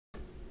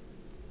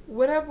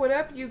What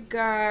up, you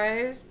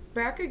guys?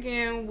 Back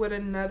again with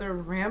another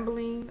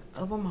rambling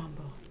of a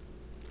mambo.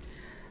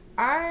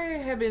 I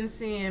have been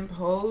seeing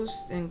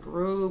posts in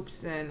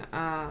groups and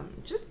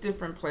just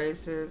different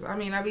places. I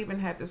mean, I've even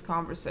had this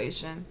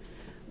conversation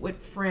with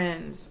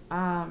friends.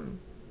 And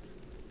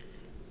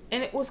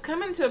it was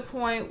coming to a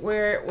point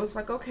where it was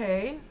like,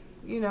 okay,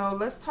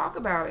 let's talk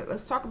about it.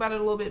 Let's talk about it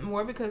a little bit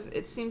more because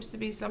it seems to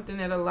be something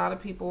that a lot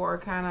of people are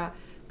kind of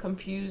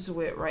confused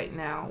with right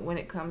now when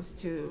it comes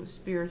to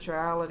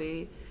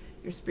spirituality,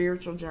 your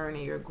spiritual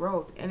journey, your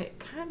growth. And it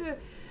kind of,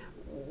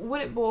 what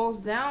it boils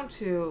down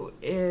to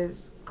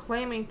is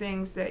claiming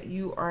things that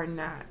you are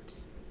not,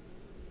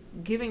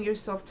 giving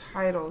yourself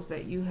titles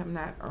that you have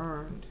not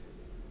earned.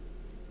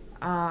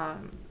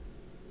 Um,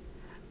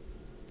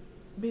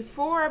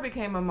 Before I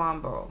became a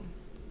Mambo,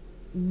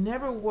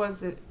 never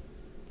was it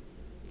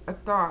a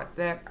thought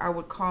that I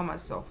would call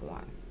myself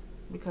one.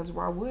 Because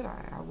why would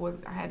I?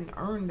 I hadn't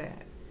earned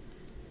that.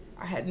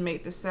 I hadn't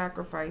made the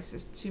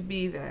sacrifices to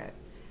be that.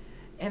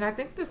 And I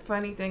think the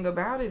funny thing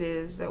about it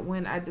is that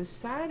when I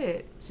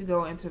decided to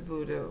go into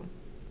voodoo,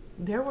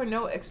 there were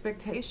no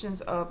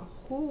expectations of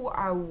who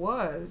I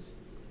was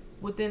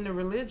within the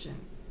religion.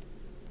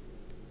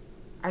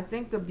 I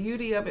think the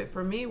beauty of it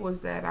for me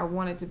was that I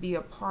wanted to be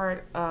a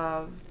part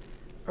of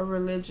a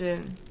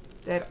religion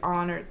that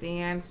honored the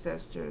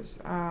ancestors.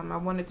 I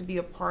wanted to be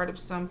a part of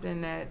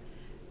something that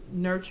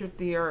nurtured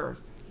the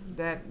earth,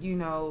 that,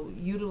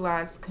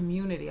 utilized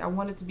community. I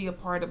wanted to be a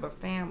part of a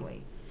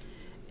family.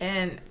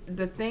 And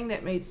the thing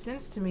that made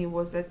sense to me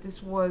was that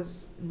this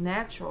was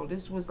natural.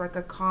 This was like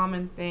a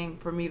common thing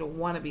for me to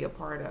want to be a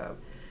part of.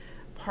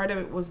 Part of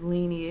it was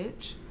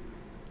lineage.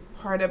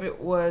 Part of it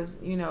was,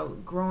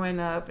 growing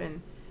up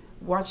and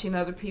watching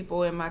other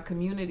people in my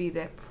community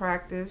that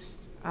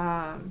practiced,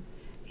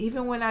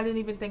 even when I didn't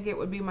even think it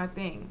would be my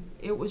thing.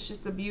 It was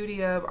just the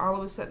beauty of all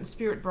of a sudden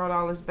Spirit brought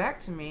all this back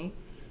to me,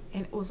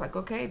 and it was like,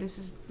 okay, this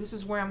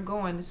is where I'm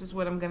going. This is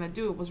what I'm gonna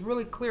do. It was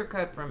really clear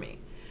cut for me.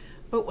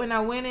 But when I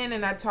went in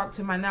and I talked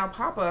to my now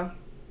Papa,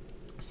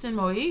 Sin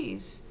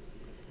Moise,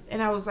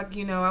 and I was like,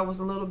 I was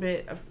a little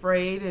bit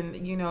afraid and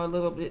a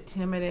little bit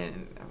timid,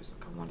 and I was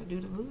like, I want to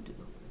do the voodoo.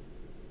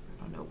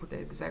 I don't know what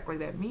exactly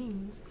that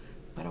means,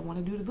 but I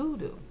want to do the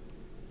voodoo.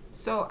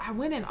 So I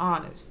went in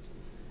honest.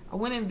 I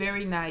went in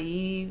very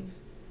naive.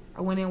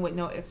 I went in with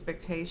no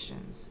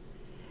expectations.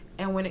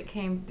 And when it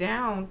came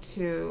down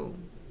to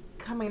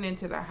coming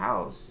into the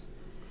house,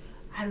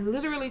 I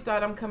literally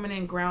thought I'm coming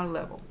in ground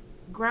level.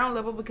 Ground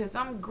level because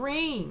I'm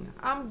green.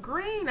 I'm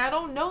green. I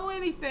don't know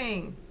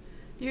anything.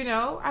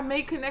 I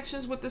make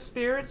connections with the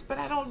spirits, but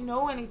I don't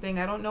know anything.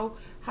 I don't know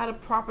how to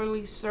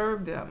properly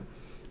serve them.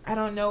 I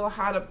don't know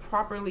how to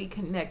properly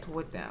connect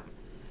with them.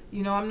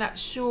 I'm not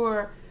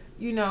sure,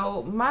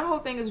 my whole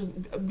thing is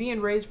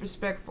being raised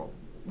respectful.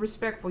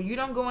 Respectful. You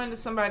don't go into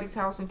somebody's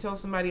house and tell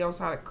somebody else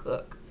how to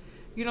cook.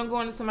 You don't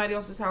go into somebody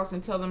else's house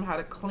and tell them how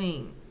to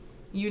clean.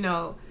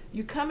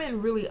 You come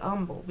in really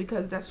humble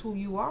because that's who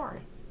you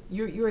are.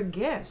 You're a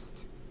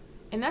guest.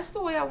 And that's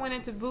the way I went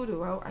into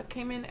voodoo. I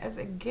came in as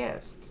a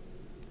guest.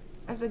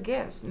 As a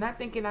guest. Not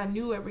thinking I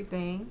knew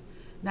everything.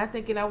 Not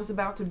thinking I was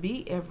about to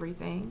be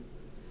everything.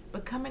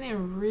 But coming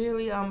in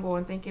really humble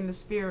and thanking the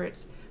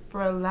spirits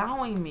for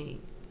allowing me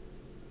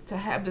to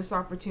have this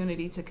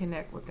opportunity to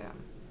connect with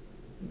them.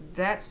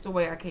 That's the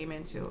way I came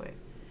into it.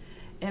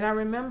 And I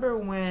remember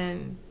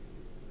when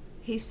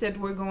he said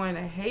we're going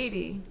to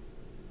Haiti,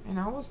 and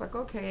I was like,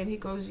 okay. And he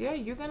goes, yeah,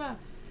 you're gonna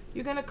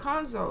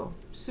Conzo,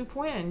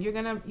 Supuen,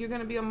 you're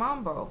gonna be a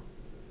Mambo.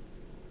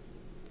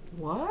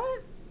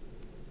 What?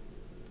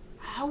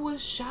 I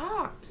was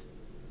shocked.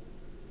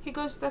 He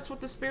goes, that's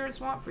what the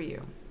spirits want for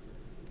you.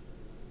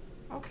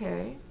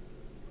 Okay.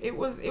 It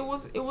was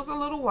a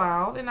little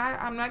wild, and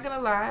I'm not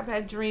gonna lie, I've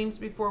had dreams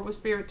before where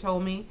Spirit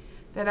told me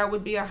that I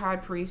would be a high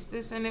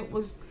priestess, and it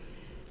was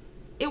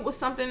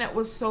something that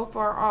was so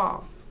far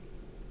off.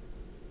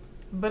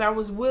 But I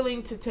was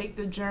willing to take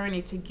the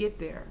journey to get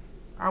there.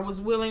 I was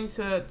willing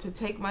to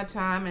take my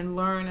time and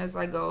learn as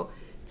I go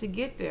to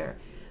get there.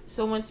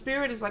 So when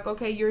Spirit is like,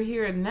 okay, you're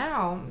here and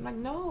now, I'm like,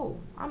 no,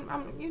 I'm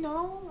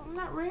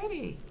not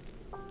ready.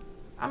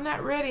 I'm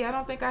not ready. I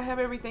don't think I have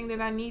everything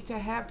that I need to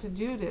have to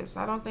do this.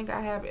 I don't think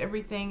I have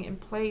everything in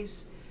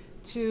place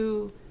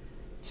to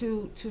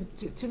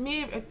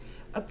me,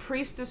 a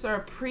priestess or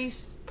a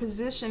priest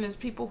position is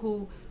people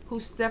who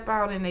step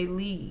out and they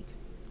lead.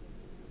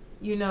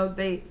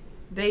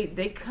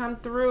 They come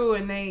through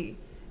and they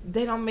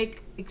don't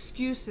make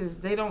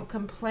excuses. They don't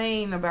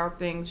complain about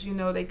things.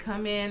 They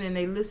come in and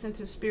they listen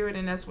to Spirit,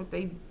 and that's what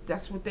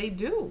they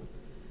do.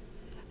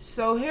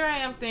 So here I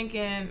am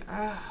thinking,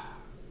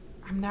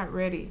 I'm not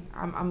ready.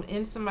 I'm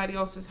in somebody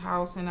else's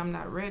house and I'm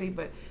not ready.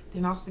 But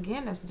then also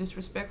again, that's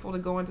disrespectful to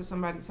go into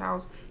somebody's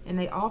house and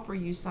they offer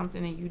you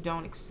something and you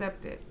don't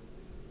accept it.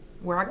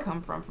 Where I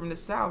come from the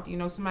South,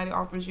 somebody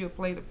offers you a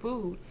plate of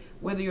food,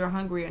 whether you're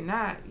hungry or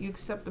not, you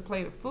accept the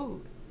plate of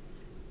food.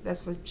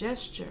 That's a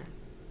gesture.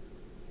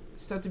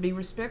 So to be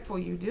respectful,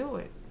 you do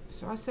it.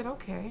 So I said,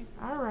 okay,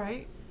 all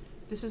right.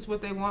 This is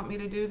what they want me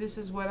to do. This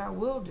is what I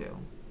will do.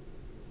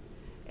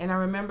 And I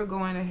remember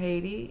going to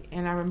Haiti,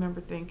 and I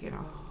remember thinking,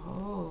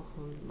 oh,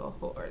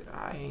 Lord,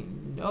 I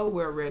ain't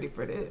nowhere ready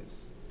for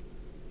this.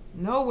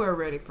 Nowhere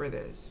ready for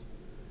this.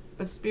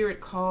 But Spirit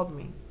called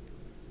me.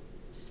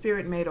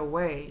 Spirit made a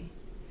way.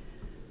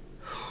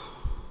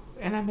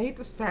 And I made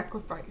the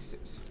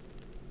sacrifices.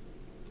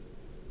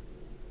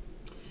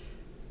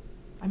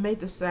 I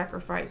made the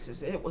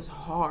sacrifices. It was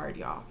hard,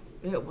 y'all.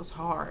 It was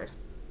hard.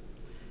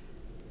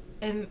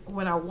 And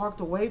when I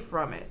walked away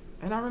from it,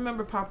 and I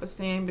remember Papa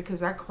saying,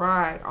 because I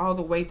cried all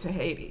the way to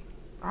Haiti.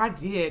 I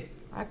did.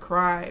 I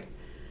cried.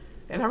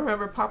 And I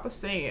remember Papa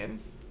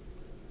saying,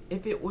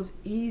 if it was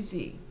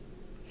easy,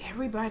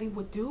 everybody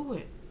would do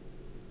it.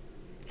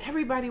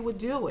 Everybody would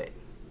do it.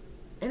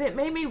 And it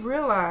made me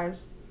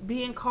realize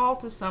being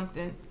called to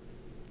something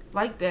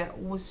like that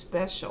was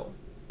special,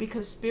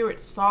 because Spirit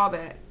saw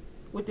that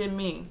within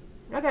me.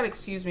 I gotta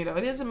excuse me though.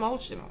 It is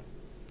emotional.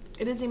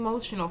 It is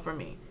emotional for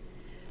me,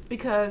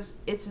 because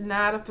it's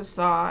not a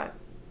facade.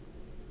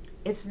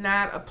 It's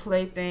not a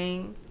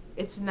plaything.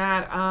 It's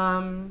not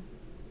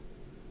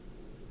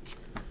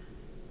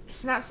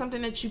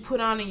something that you put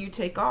on and you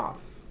take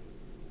off.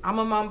 I'm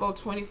a Mambo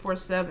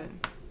 24/7.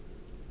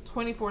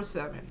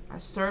 24/7. I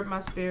serve my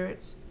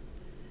spirits.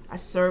 I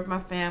serve my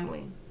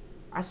family.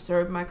 I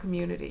serve my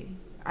community.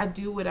 I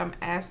do what I'm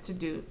asked to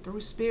do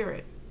through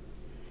Spirit.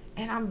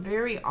 And I'm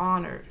very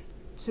honored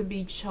to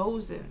be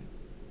chosen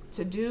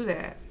to do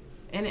that.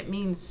 And it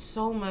means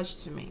so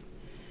much to me.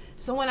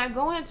 So when I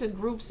go into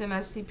groups and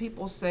I see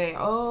people say,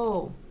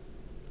 oh,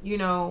 you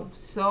know,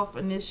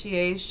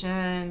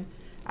 self-initiation,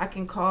 I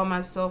can call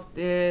myself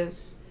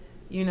this,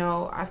 you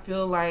know, I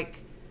feel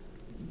like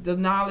the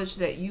knowledge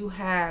that you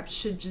have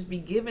should just be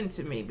given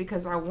to me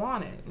because I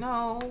want it.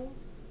 No,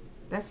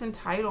 that's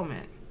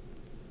entitlement.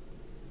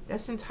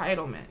 That's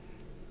entitlement.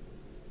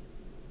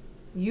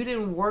 You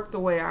didn't work the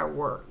way I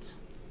worked.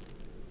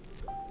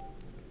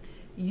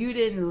 You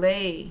didn't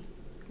lay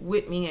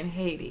with me in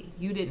Haiti.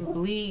 You didn't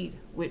bleed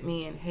with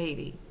me in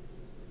Haiti.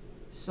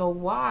 So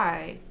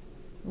why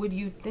would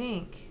you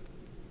think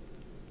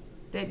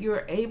that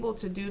you're able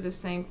to do the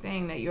same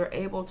thing, that you're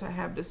able to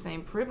have the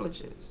same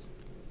privileges?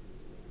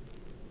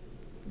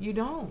 You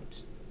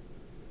don't.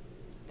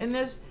 And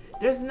there's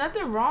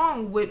nothing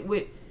wrong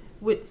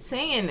with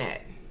saying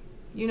that.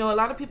 You know, a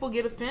lot of people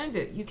get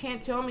offended. You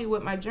can't tell me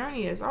what my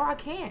journey is. Oh, I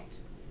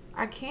can't.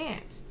 I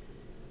can't.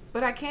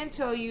 But I can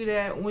tell you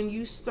that when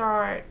you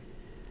start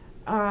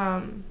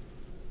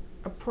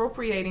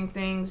appropriating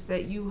things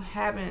that you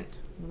haven't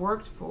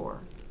worked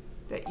for,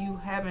 that you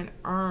haven't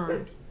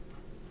earned,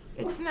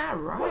 it's not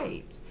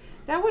right.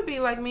 That would be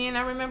like me, and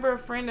I remember a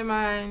friend of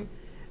mine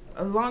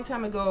a long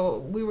time ago,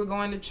 we were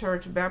going to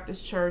church, a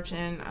Baptist church,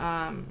 and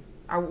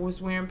I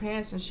was wearing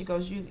pants, and she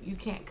goes, you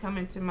can't come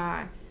into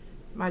my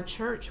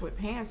church with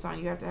pants on.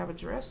 You have to have a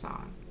dress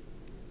on.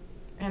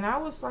 And I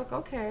was like,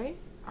 okay,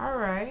 all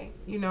right.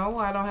 You know,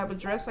 I don't have a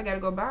dress. I got to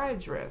go buy a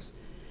dress.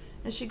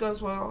 And she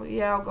goes, well,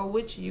 yeah, I'll go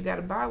with you. You got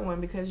to buy one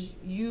because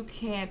you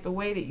can't, the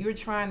way that you're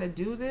trying to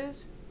do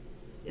this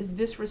is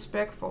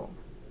disrespectful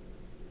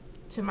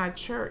to my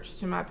church,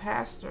 to my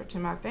pastor, to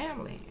my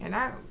family. And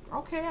I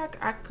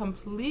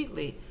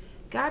completely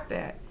got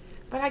that.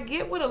 But I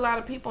get what a lot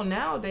of people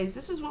nowadays,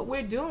 this is what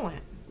we're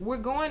doing. We're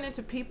going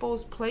into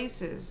people's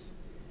places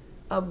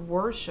of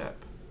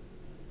worship,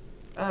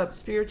 of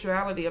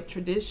spirituality, of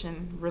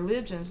tradition,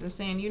 religions, and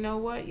saying, you know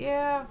what,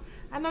 yeah,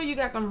 I know you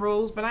got them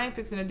rules, but I ain't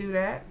fixing to do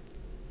that.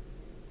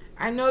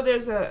 I know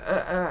there's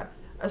a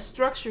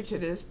structure to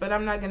this, but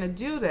I'm not going to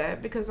do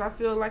that because I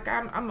feel like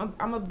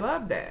I'm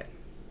above that.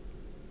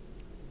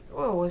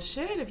 Well,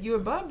 shit, if you're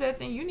above that,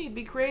 then you need to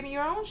be creating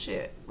your own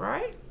shit,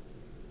 right?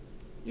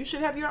 You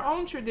should have your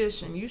own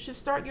tradition. You should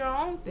start your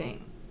own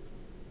thing.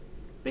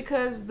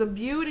 Because the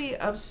beauty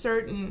of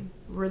certain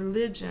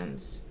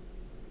religions,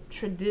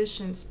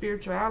 traditions,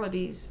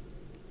 spiritualities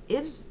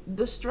is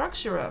the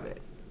structure of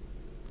it.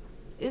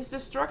 It's the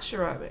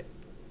structure of it.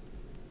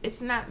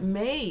 It's not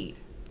made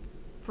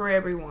for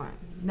everyone.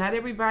 Not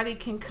everybody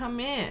can come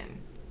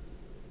in.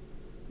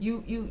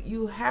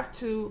 You have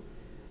to,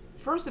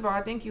 first of all,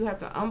 I think you have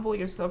to humble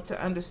yourself to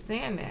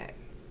understand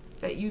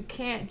that you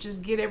can't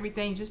just get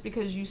everything just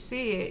because you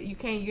see it. You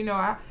can't, you know,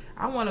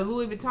 I want a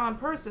Louis Vuitton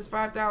purse that's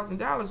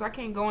 $5,000. I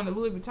can't go into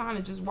Louis Vuitton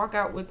and just walk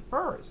out with the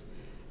purse.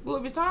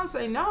 Louis Vuitton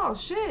say, no,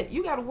 shit,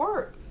 you got to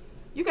work.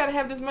 You got to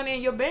have this money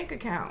in your bank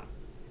account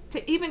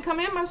to even come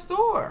in my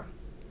store.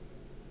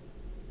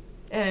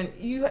 And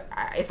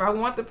if I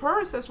want the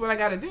purse, that's what I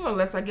got to do,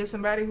 unless I get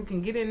somebody who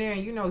can get in there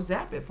and, you know,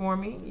 zap it for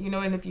me. You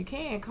know, and if you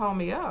can, call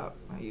me up.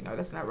 You know,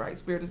 that's not right.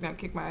 Spirit is going to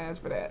kick my ass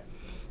for that.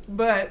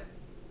 But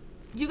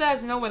you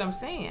guys know what I'm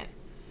saying.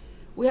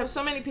 We have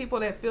so many people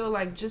that feel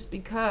like just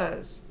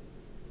because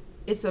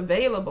it's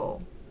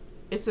available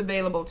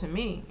to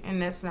me.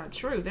 And that's not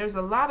true. There's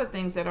a lot of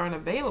things that aren't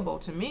available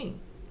to me.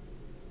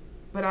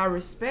 But I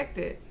respect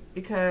it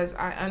because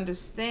I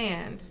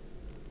understand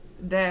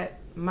that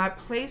my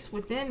place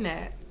within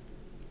that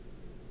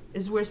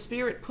is where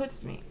Spirit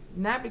puts me.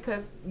 Not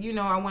because, you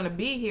know, I want to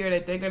be here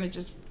that they're going to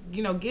just,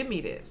 you know, give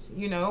me this.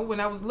 You know, when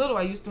I was little,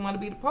 I used to want to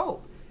be the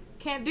Pope.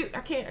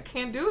 I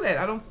can't do that.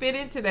 I don't fit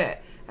into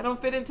that. I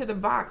don't fit into the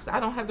box. I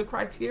don't have the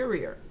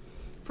criteria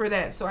for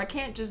that. So I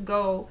can't just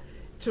go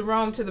to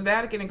Rome, to the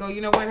Vatican, and go,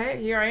 you know what,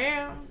 hey, here I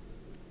am.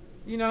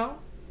 You know,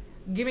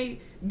 give me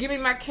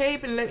my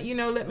cape and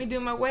let me do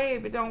my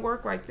wave. It don't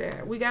work like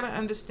that. We got to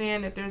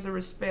understand that there's a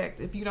respect.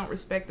 If you don't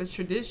respect the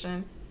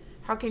tradition,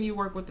 how can you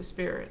work with the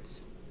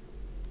spirits?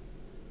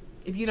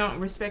 If you don't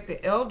respect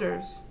the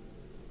elders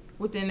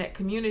within that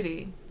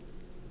community,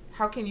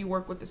 how can you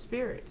work with the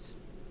spirits?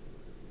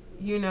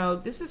 You know,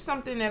 this is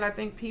something that I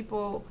think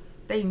people,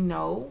 they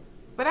know,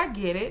 but I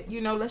get it.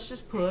 You know, let's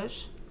just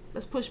push.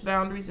 Let's push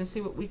boundaries and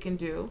see what we can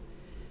do.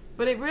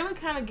 But it really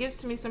kind of gets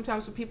to me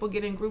sometimes when people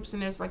get in groups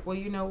and it's like, well,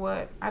 you know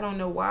what? I don't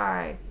know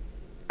why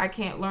I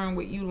can't learn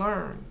what you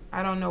learn.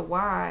 I don't know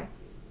why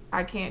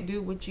I can't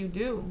do what you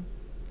do.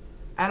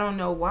 I don't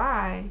know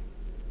why,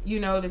 you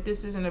know, that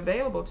this isn't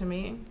available to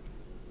me.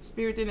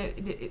 Spirit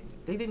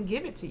they didn't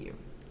give it to you.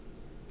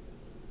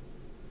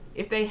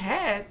 If they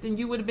had, then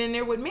you would have been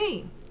there with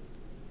me.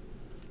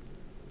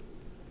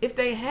 If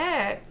they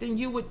had, then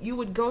you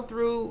would go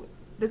through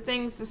the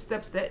things, the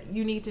steps that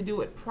you need to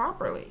do it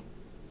properly.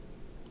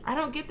 I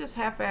don't get this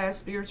half-assed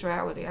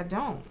spirituality. I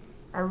don't.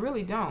 I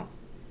really don't.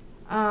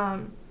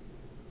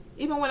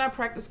 Even when I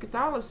practiced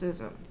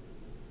Catholicism,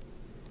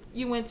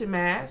 you went to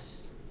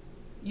Mass,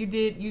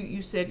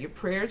 you said your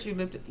prayers, you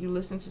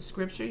listened to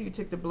Scripture, you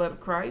took the blood of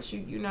Christ,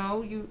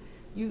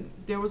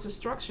 there was a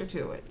structure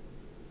to it.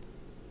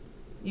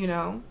 You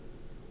know,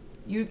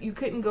 you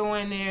couldn't go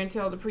in there and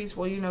tell the priest,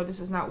 well, you know,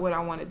 this is not what I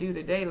want to do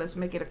today. Let's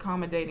make it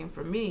accommodating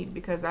for me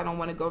because I don't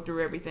want to go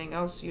through everything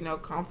else. You know,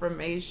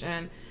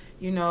 confirmation.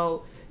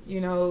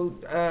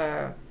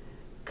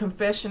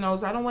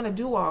 Confessionals. I don't want to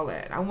do all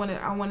that. I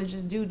want to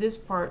just do this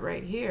part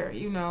right here.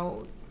 You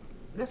know,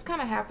 that's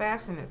kind of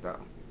half-assing it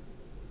though,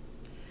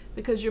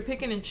 because you're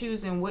picking and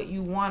choosing what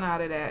you want out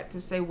of that to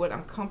say what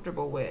I'm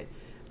comfortable with,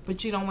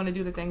 but you don't want to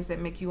do the things that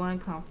make you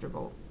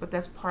uncomfortable. But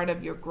that's part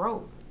of your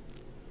growth.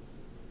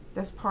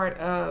 That's part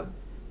of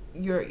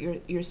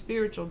your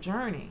spiritual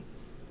journey.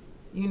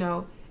 You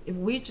know, if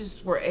we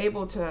just were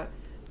able to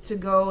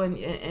go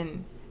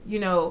and you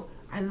know,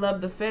 I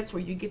love the fetes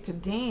where you get to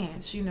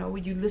dance, you know,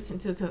 where you listen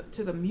to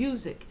the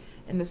music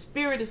and the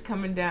spirit is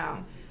coming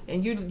down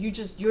and you're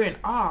in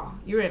awe.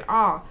 You're in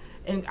awe.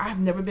 And I've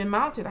never been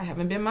mounted. I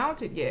haven't been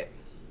mounted yet.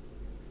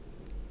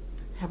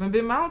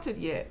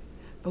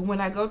 But when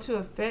I go to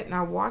a fete and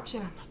I watch it,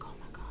 I'm like, oh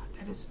my God,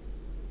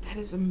 that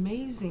is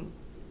amazing.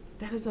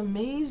 That is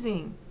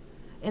amazing.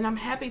 And I'm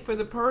happy for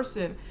the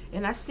person.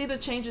 And I see the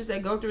changes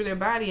that go through their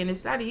body. And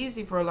it's not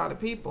easy for a lot of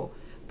people.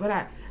 But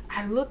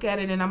I look at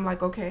it and I'm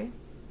like, okay,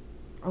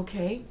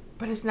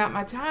 but it's not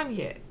my time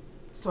yet.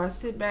 So I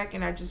sit back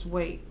and I just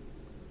wait.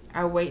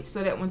 I wait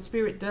so that when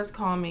Spirit does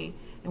call me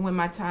and when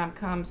my time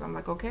comes, I'm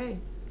like, okay,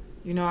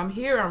 you know, I'm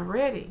here, I'm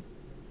ready.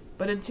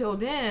 But until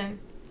then,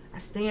 I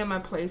stay in my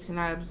place and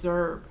I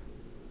observe.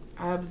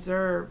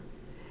 And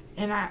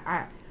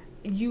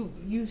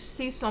you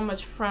see so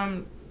much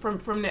from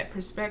that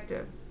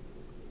perspective.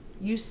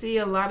 You see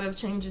a lot of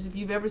changes. If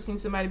you've ever seen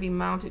somebody be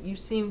mounted, you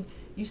see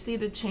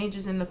the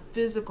changes in the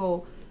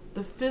physical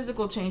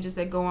changes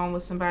that go on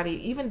with somebody,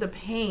 even the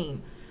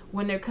pain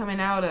when they're coming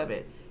out of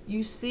it.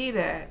 You see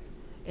that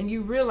and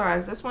you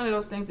realize that's one of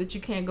those things that you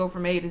can't go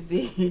from A to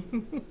Z.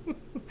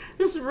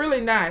 It's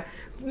really not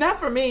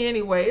for me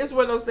anyway. It's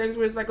one of those things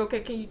where it's like, okay,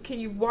 can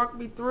you walk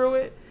me through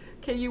it?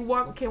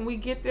 Can we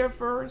get there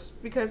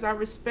first? Because I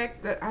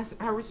respect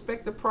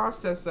the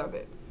process of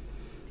it.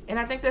 And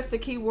I think that's the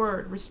key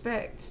word,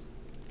 respect.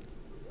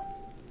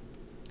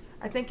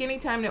 I think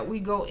anytime that we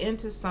go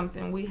into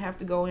something, we have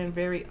to go in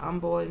very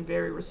humble and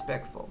very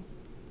respectful.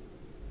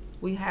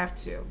 We have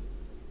to.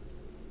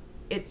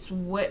 It's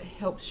what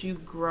helps you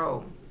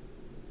grow.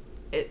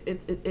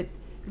 It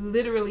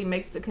literally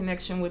makes the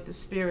connection with the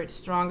Spirit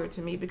stronger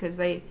to me, because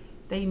they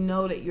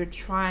know that you're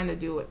trying to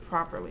do it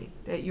properly,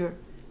 that you're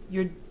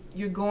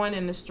going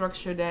in the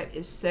structure that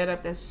is set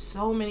up, that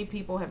so many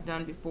people have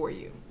done before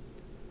you.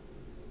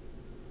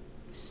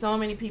 So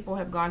many people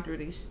have gone through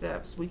these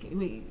steps.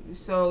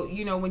 So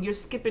you know, when you're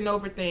skipping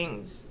over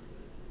things,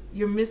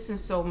 you're missing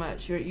so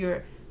much.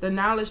 You're the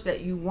knowledge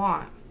that you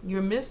want,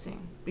 you're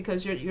missing,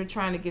 because you're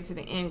trying to get to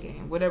the end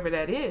game, whatever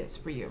that is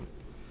for you.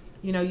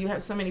 You know, you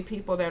have so many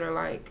people that are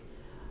like,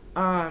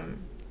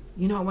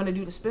 you know, I want to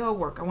do the spell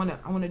work. I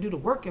want to do the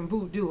work in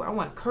voodoo. I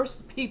want to curse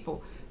the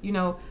people. You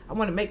know, I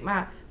want to make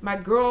my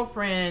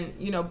girlfriend,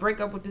 you know, break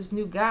up with this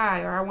new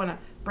guy, or I want to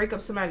break up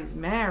somebody's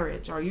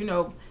marriage, or, you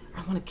know,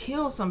 I want to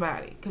kill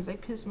somebody because they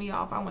piss me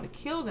off. I want to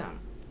kill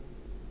them.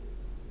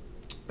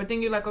 But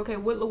then you're like, okay,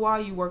 what law are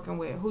you working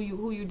with? Who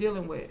you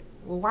dealing with?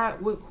 Well,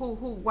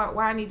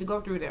 why I need to go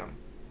through them?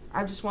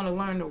 I just want to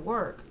learn to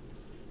work.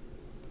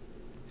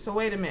 So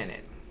wait a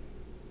minute.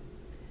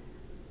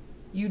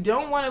 You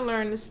don't want to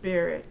learn the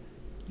Spirit.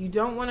 You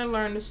don't want to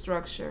learn the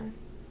structure.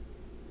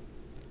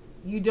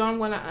 You don't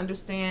want to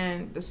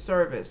understand the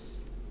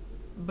service,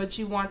 but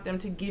you want them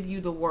to give you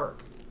the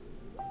work.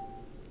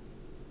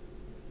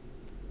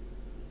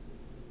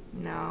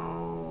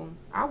 No,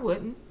 I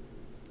wouldn't.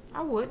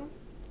 I wouldn't.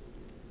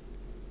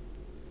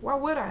 Why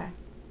would I?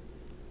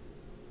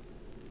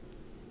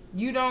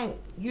 You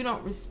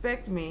don't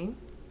respect me.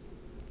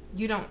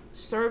 You don't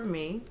serve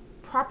me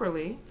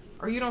properly,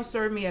 or you don't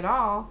serve me at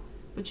all,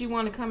 but you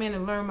want to come in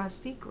and learn my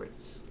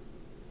secrets.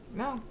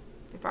 No.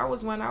 If I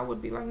was one, I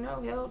would be like,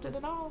 no, hell to the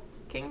no.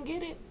 Can't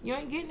get it. You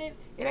ain't getting it.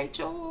 It ain't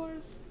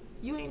yours.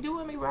 You ain't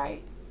doing me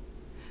right.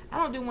 I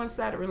don't do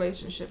one-sided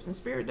relationships, and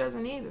Spirit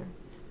doesn't either.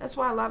 That's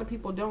why a lot of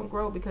people don't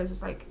grow, because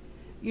it's like,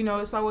 you know,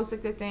 it's always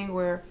like that thing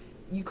where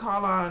you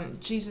call on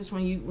Jesus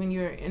when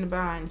you're in the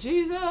bind.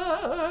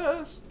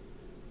 Jesus!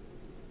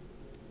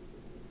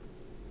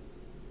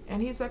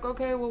 And he's like,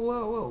 okay,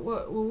 well,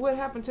 what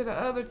happened to the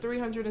other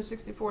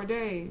 364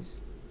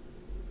 days?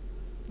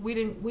 We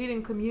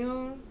didn't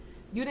commune.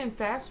 You didn't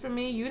fast for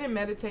me. You didn't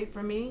meditate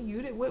for me.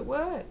 You did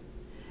what?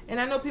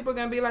 And I know people are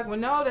gonna be like, well,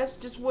 no, that's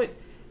just what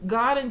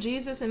God and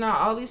Jesus and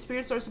all these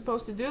spirits are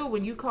supposed to do.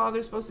 When you call,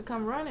 they're supposed to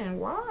come running.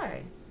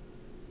 Why?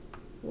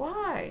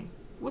 Why?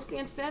 What's the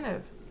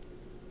incentive?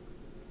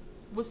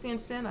 What's the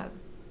incentive?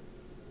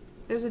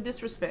 There's a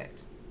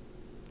disrespect.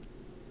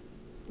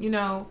 You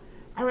know,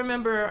 I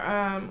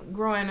remember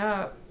growing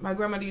up, my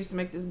grandmother used to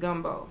make this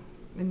gumbo.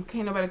 And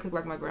can't nobody cook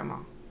like my grandma.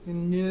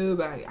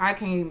 Nobody. I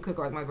can't even cook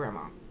like my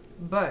grandma.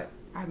 But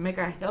I make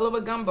a hell of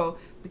a gumbo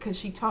because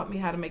she taught me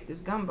how to make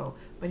this gumbo.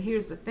 But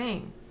here's the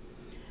thing.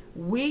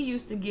 We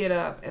used to get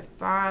up at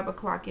 5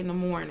 o'clock in the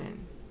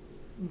morning,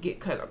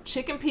 cut up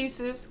chicken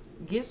pieces,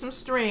 get some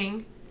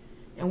string,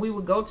 and we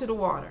would go to the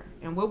water.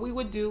 And what we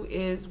would do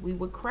is we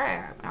would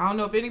crab. I don't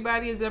know if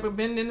anybody has ever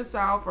been in the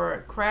South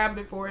or crab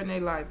before in their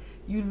life.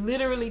 You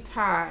literally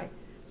tie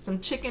some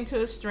chicken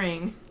to a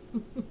string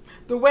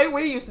the way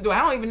we used to do it. I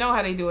don't even know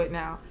how they do it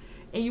now.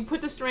 And you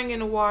put the string in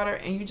the water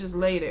and you just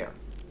lay there.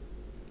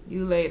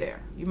 You lay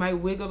there. You might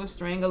wiggle the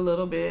string a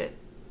little bit.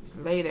 Just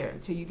lay there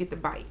until you get the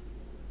bite.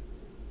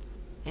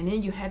 And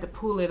then you had to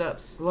pull it up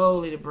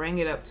slowly to bring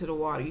it up to the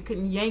water. You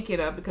couldn't yank it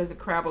up because the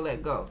crab will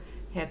let go.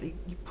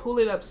 You pull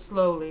it up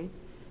slowly,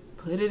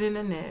 put it in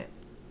the net,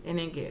 and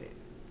then get it.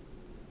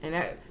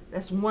 And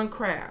that's one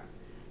crab.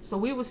 So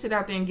we would sit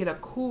out there and get a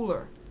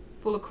cooler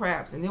full of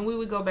crabs. And then we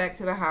would go back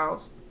to the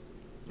house,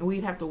 and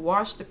we'd have to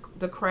wash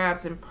the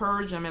crabs and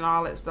purge them and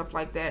all that stuff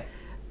like that.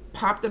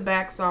 Pop the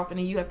backs off, and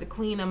then you have to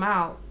clean them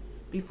out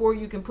before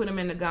you can put them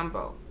in the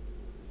gumbo.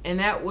 And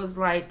that was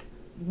like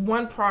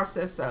one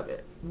process of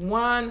it.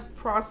 One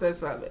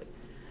process of it.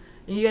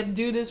 And you had to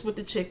do this with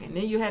the chicken.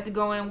 Then you had to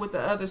go in with the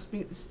other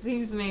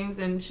seasonings,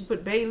 and she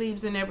put bay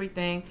leaves and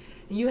everything.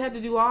 And you had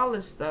to do all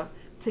this stuff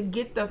to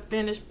get the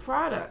finished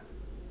product.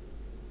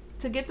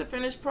 To get the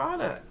finished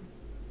product.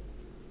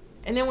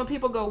 And then when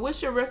people go,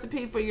 what's your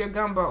recipe for your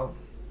gumbo?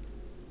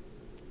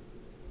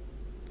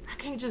 I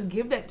can't just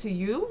give that to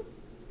you.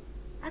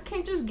 I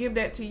can't just give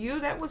that to you.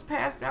 That was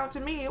passed down to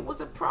me. It was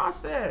a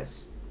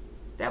process.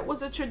 That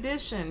was a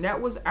tradition.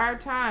 That was our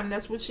time.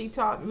 That's what she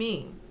taught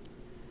me.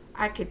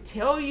 I could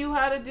tell you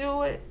how to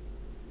do it.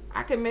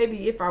 I could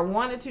maybe, if I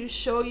wanted to,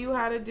 show you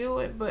how to do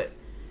it. But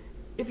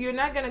if you're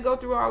not going to go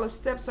through all the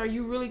steps, are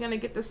you really going to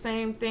get the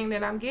same thing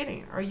that I'm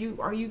getting? Are you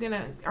going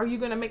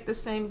to make the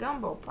same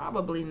gumbo?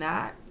 Probably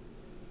not.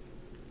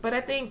 But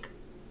I think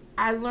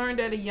I learned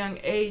at a young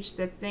age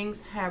that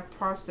things have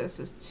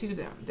processes to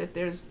them. That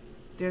there's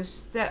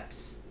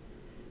steps.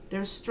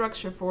 There's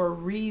structure for a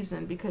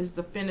reason, because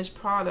the finished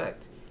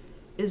product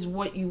is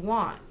what you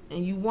want,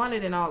 and you want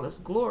it in all its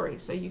glory.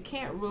 So you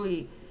can't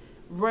really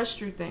rush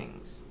through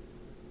things.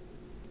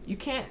 You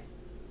can't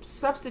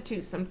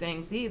substitute some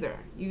things either.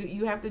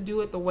 You have to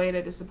do it the way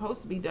that it's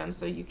supposed to be done,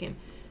 so you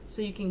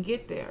can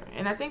get there.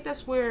 And I think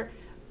that's where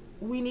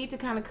we need to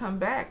kind of come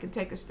back and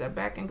take a step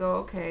back and go,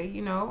 okay,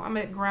 you know, I'm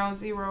at ground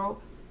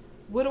zero.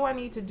 What do I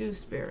need to do,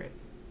 Spirit?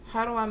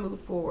 How do I move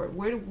forward?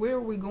 Where are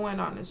we going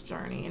on this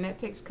journey? And that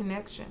takes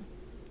connection.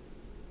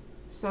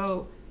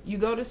 So you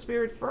go to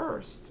Spirit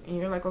first, and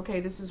you're like, okay,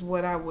 this is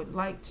what I would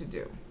like to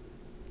do.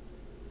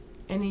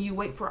 And then you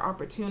wait for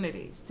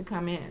opportunities to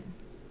come in.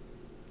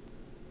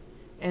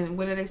 And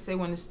what do they say?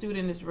 When the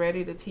student is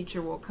ready, the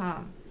teacher will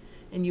come.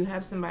 And you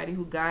have somebody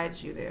who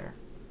guides you there.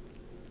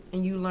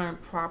 And you learn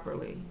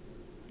properly.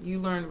 You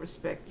learn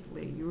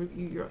respectfully.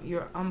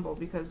 You're humble,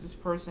 because this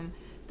person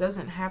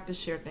doesn't have to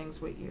share things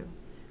with you.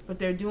 But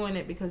they're doing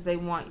it because they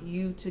want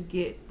you to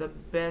get the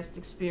best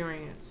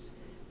experience,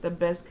 the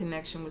best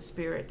connection with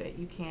Spirit that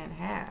you can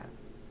have.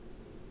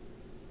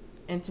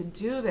 And to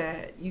do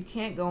that, you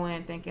can't go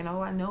in thinking,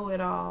 oh, I know it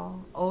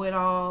all. Oh, it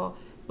all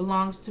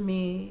belongs to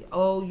me.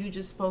 Oh, you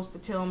just supposed to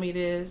tell me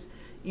this.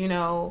 You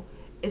know,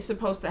 it's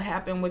supposed to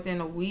happen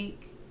within a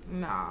week.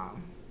 Nah.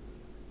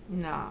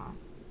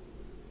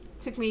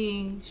 Took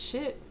me,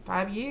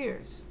 5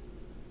 years.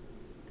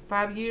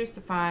 5 years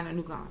to find a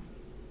new gun.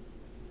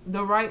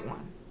 The right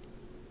one.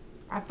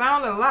 I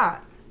found a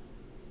lot,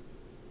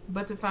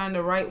 but to find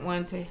the right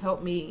one to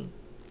help me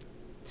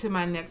to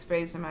my next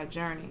phase of my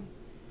journey.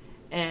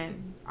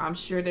 And I'm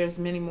sure there's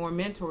many more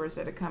mentors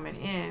that are coming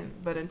in,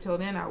 but until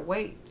then I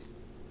wait.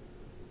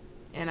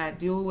 And I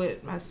deal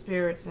with my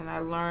spirits, and I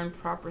learn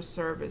proper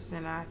service,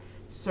 and I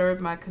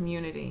serve my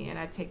community, and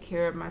I take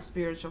care of my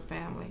spiritual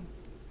family.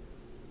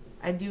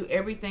 I do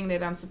everything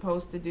that I'm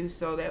supposed to do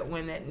so that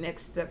when that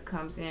next step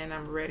comes in,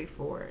 I'm ready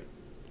for it.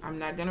 I'm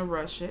not going to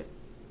rush it.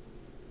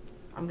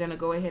 I'm going to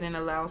go ahead and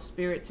allow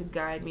Spirit to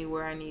guide me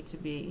where I need to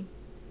be,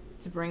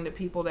 to bring the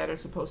people that are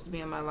supposed to be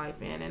in my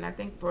life in. And I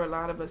think for a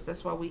lot of us,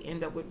 that's why we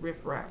end up with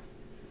riffraff,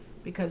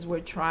 because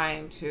we're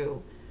trying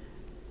to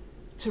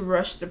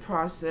rush the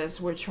process.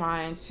 We're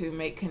trying to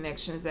make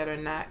connections that are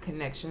not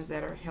connections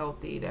that are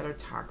healthy, that are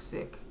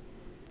toxic.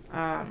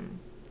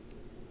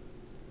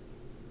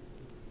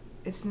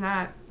 It's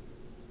not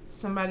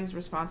somebody's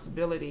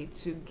responsibility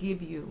to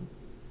give you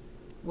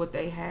what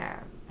they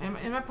have.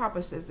 And my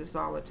papa says this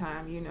all the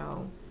time, you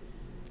know,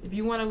 if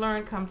you want to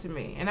learn, come to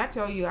me. And I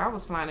tell you, I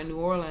was flying to New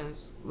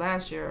Orleans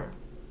last year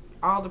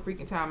all the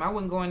freaking time. I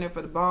wasn't going there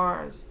for the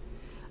bars.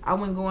 I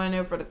wasn't going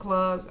there for the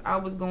clubs. I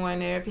was going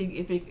there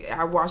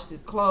I washed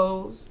his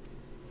clothes.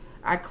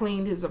 I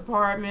cleaned his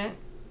apartment.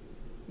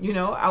 You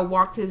know, I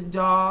walked his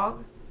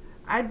dog.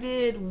 I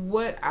did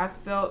what I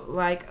felt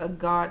like a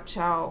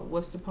godchild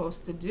was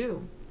supposed to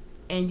do.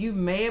 And you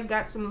may have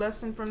got some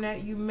lesson from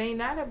that. You may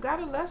not have got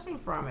a lesson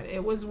from it.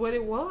 It was what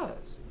it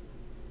was.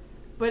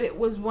 But it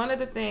was one of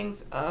the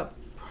things of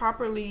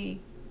properly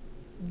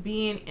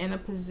being in a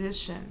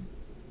position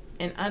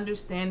and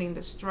understanding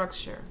the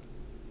structure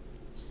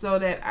so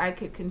that I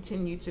could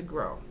continue to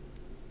grow.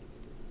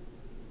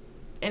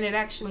 And it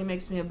actually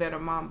makes me a better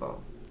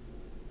Mambo,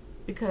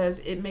 because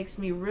it makes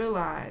me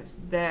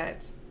realize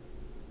that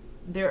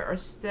there are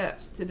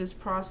steps to this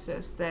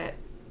process that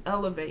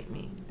elevate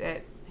me,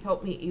 that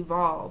help me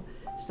evolve,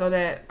 so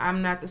that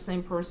I'm not the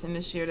same person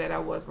this year that I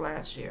was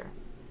last year.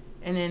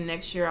 And then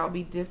next year I'll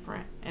be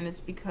different. And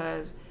it's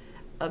because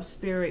of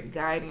Spirit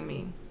guiding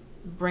me,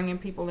 bringing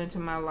people into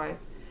my life,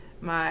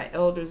 my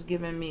elders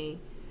giving me,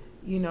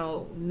 you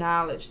know,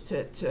 knowledge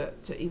to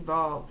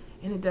evolve.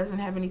 And it doesn't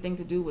have anything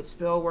to do with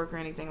spell work or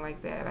anything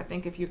like that. I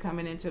think if you're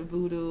coming into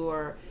voodoo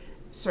or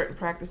certain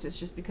practices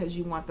just because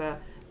you want the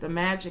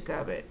magic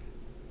of it,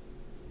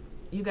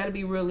 you got to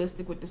be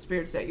realistic with the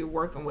spirits that you're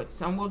working with.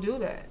 Some will do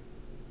that,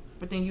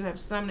 but then you have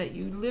some that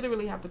you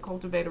literally have to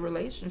cultivate a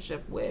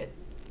relationship with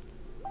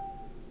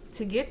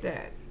to get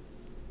that.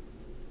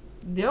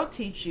 They'll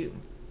teach you.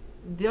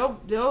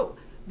 They'll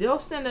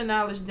send the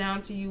knowledge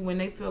down to you when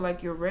they feel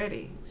like you're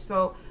ready.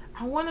 So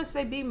I want to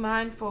say, be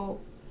mindful.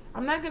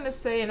 I'm not going to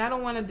say, and I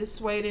don't want to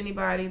dissuade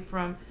anybody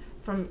from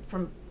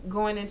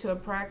going into a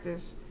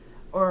practice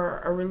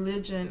or a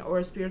religion or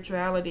a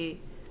spirituality,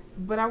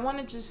 but I want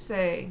to just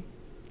say,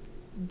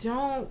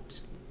 don't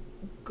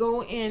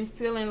go in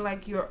feeling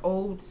like you're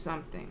owed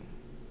something.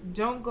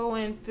 Don't go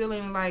in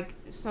feeling like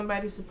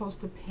somebody's supposed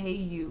to pay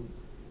you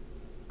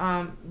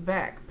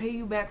back. Pay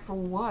you back for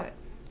what?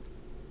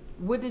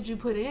 What did you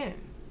put in?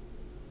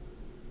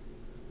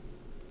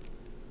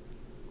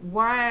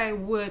 Why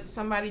would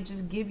somebody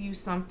just give you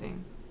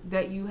something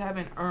that you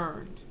haven't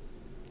earned?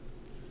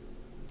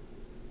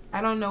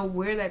 I don't know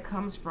where that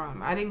comes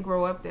from. I didn't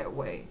grow up that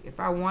way. If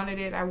I wanted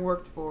it, I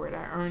worked for it.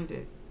 I earned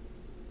it.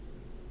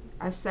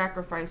 I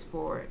sacrificed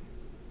for it.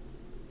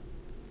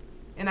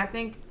 And I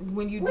think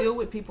when you deal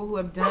with people who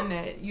have done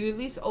that, you at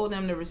least owe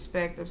them the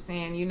respect of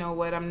saying, you know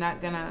what, I'm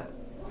not gonna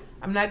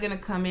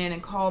come in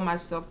and call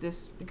myself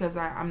this, because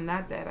I'm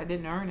not that. I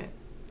didn't earn it.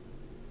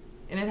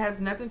 And it has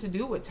nothing to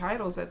do with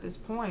titles at this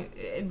point.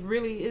 It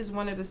really is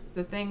one of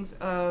the things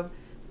of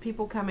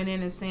people coming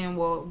in and saying,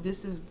 well,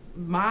 this is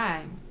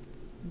mine.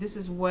 This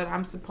is what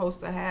I'm supposed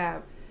to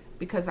have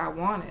because I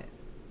want it.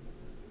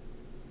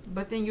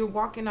 But then you're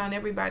walking on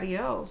everybody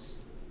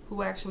else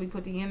who actually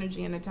put the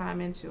energy and the time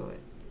into it,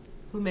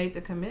 who made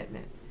the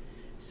commitment.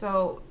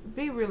 So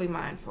be really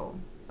mindful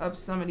of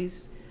some of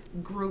these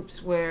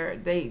groups where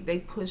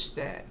they push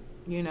that,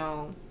 you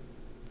know,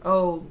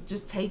 oh,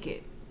 just take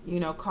it, you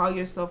know, call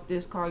yourself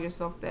this, call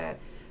yourself that.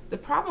 The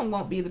problem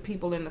won't be the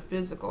people in the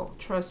physical.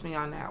 Trust me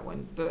on that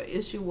one. The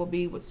issue will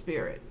be with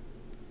spirit,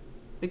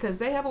 because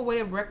they have a way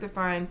of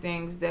rectifying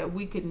things that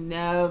we could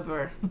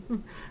never,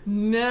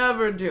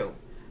 never do.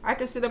 I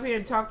could sit up here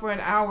and talk for an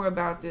hour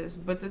about this,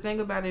 but the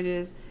thing about it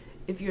is,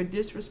 if you're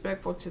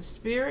disrespectful to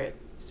spirit,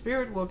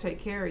 spirit will take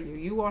care of you.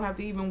 You won't have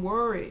to even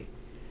worry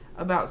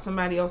about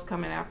somebody else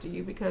coming after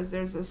you, because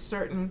there's a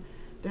certain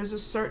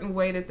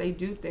way that they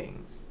do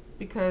things,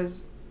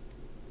 because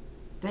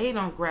they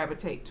don't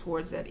gravitate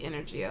towards that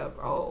energy of,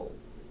 oh,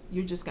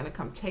 you're just going to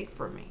come take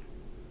from me.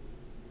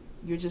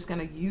 You're just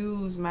going to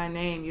use my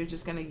name. You're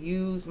just going to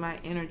use my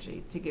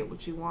energy to get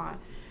what you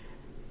want.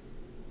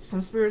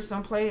 Some spirits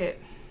don't play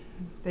it.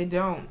 They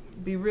don't.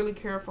 Be really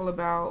careful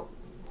about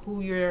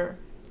who you're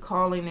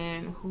calling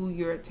in, who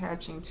you're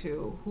attaching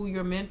to, who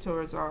your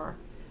mentors are.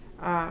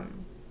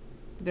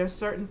 There are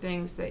certain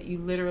things that you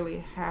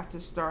literally have to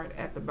start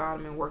at the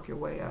bottom and work your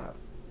way up.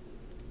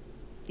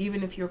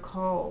 Even if you're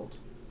called,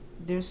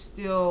 there's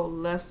still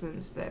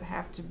lessons that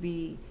have to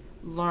be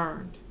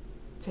learned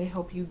to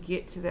help you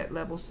get to that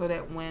level, so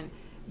that when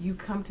you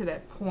come to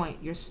that point,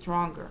 you're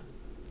stronger.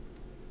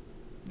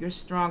 You're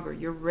stronger.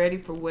 You're ready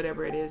for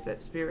whatever it is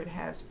that spirit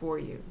has for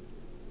you.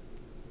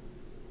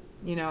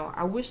 You know,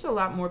 I wish a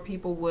lot more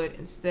people would,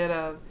 instead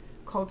of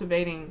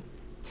cultivating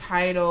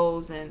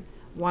titles and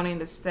wanting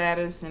the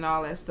status and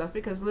all that stuff,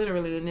 because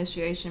literally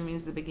initiation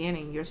means the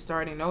beginning. You're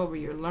starting over,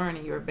 you're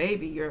learning, you're a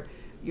baby,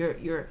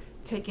 you're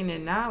taking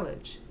in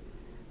knowledge.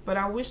 But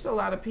I wish a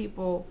lot of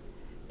people,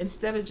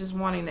 instead of just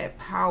wanting that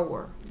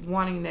power,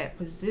 wanting that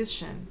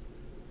position,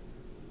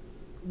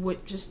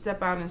 would just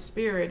step out in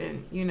spirit.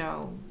 And, you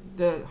know,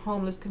 the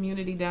homeless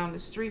community down the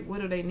street, what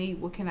do they need?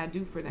 What can I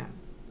do for them?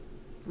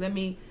 Let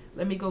me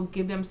go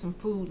give them some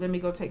food. Let me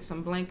go take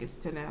some blankets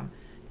to them.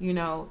 You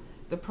know,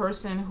 the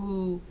person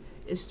who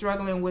is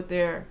struggling with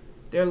their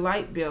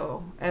light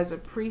bill, as a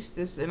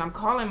priestess, and I'm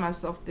calling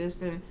myself this,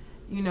 then,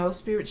 you know,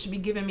 Spirit should be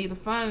giving me the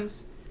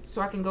funds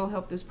so I can go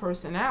help this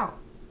person out.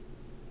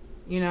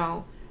 You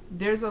know,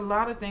 there's a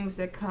lot of things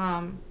that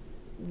come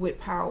with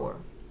power.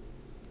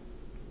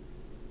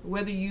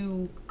 Whether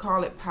you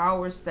call it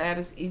power,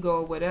 status, ego,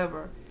 or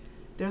whatever,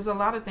 there's a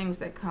lot of things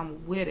that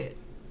come with it.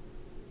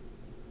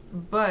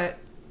 But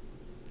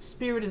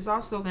Spirit is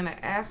also going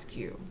to ask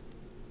you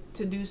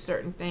to do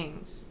certain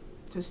things,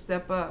 to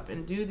step up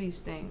and do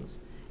these things.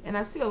 And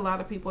I see a lot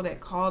of people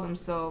that call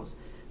themselves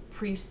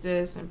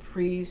priestess and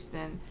priest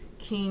and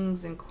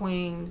kings and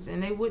queens,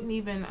 and they wouldn't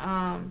even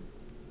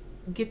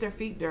get their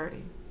feet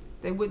dirty.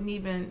 They wouldn't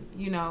even,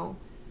 you know,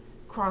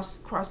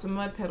 cross a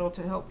mud puddle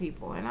to help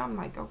people. And I'm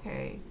like,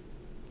 okay,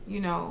 you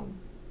know,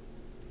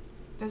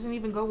 doesn't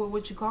even go with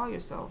what you call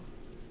yourself.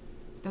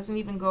 Doesn't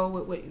even go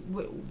with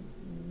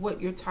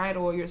what your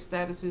title or your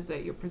status is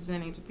that you're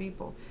presenting to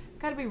people.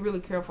 Got to be really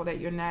careful that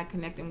you're not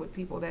connecting with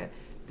people that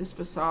this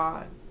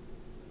facade.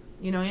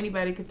 You know,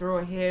 anybody could throw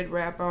a head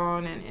wrap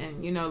on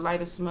and you know,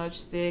 light a smudge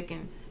stick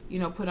and, you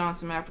know, put on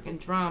some African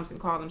drums and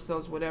call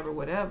themselves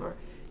whatever.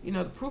 You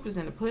know, the proof is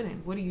in the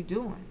pudding. What are you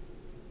doing?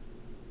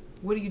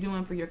 What are you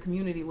doing for your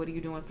community? What are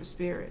you doing for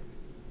Spirit?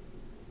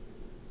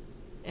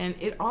 And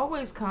it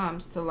always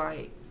comes to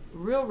light.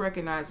 Real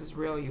recognizes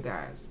real, you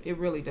guys. It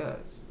really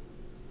does.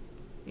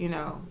 You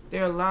know,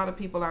 there are a lot of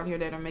people out here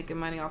that are making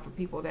money off of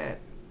people that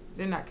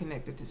they're not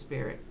connected to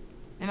Spirit.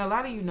 And a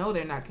lot of you know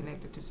they're not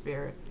connected to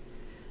Spirit.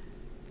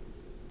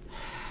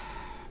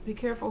 Be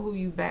careful who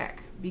you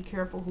back. Be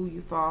careful who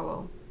you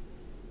follow.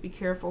 Be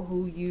careful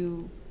who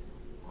you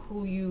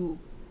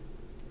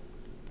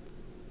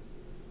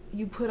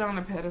put on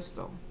a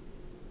pedestal.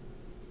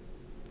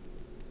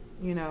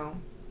 You know,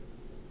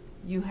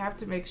 you have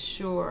to make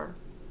sure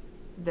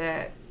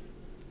that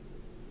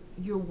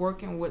you're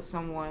working with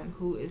someone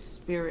who is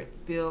Spirit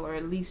filled, or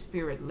at least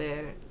Spirit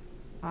led.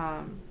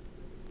 I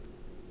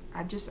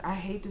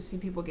hate to see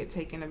people get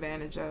taken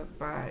advantage of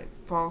by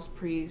false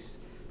priests,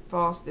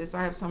 false this.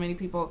 I have so many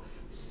people,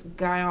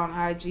 guy on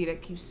IG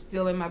that keeps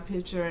stealing my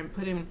picture and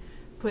putting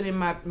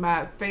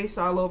my face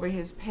all over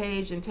his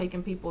page and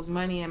taking people's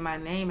money and my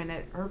name, and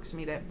that irks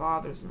me. That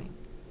bothers me.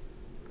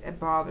 It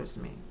bothers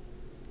me.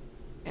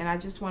 And I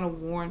just want to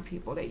warn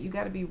people that you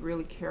got to be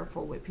really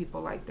careful with people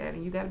like that,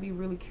 and you got to be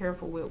really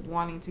careful with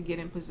wanting to get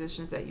in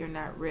positions that you're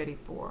not ready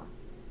for.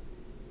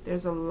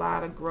 There's a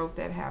lot of growth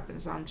that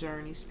happens on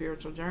journeys,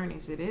 spiritual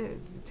journeys. It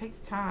is. It takes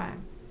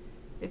time.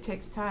 It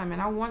takes time,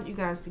 and I want you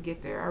guys to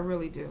get there. I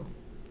really do.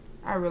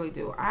 I really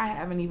do. I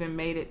haven't even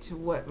made it to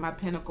what my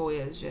pinnacle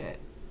is yet.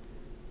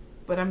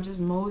 But I'm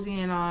just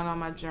moseying on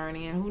my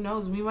journey, and who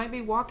knows, we might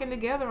be walking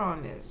together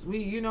on this.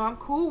 You know, I'm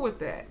cool with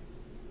that.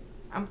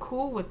 I'm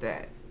cool with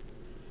that.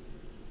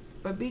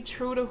 But be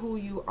true to who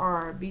you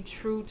are. Be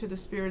true to the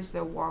spirits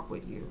that walk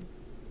with you.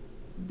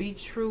 Be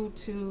true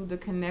to the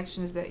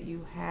connections that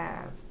you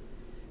have.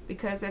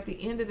 Because at the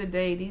end of the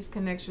day, these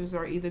connections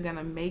are either going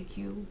to make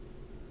you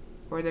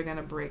or they're going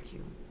to break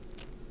you.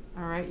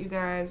 All right, you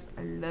guys,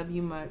 I love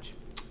you much.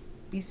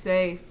 Be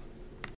safe.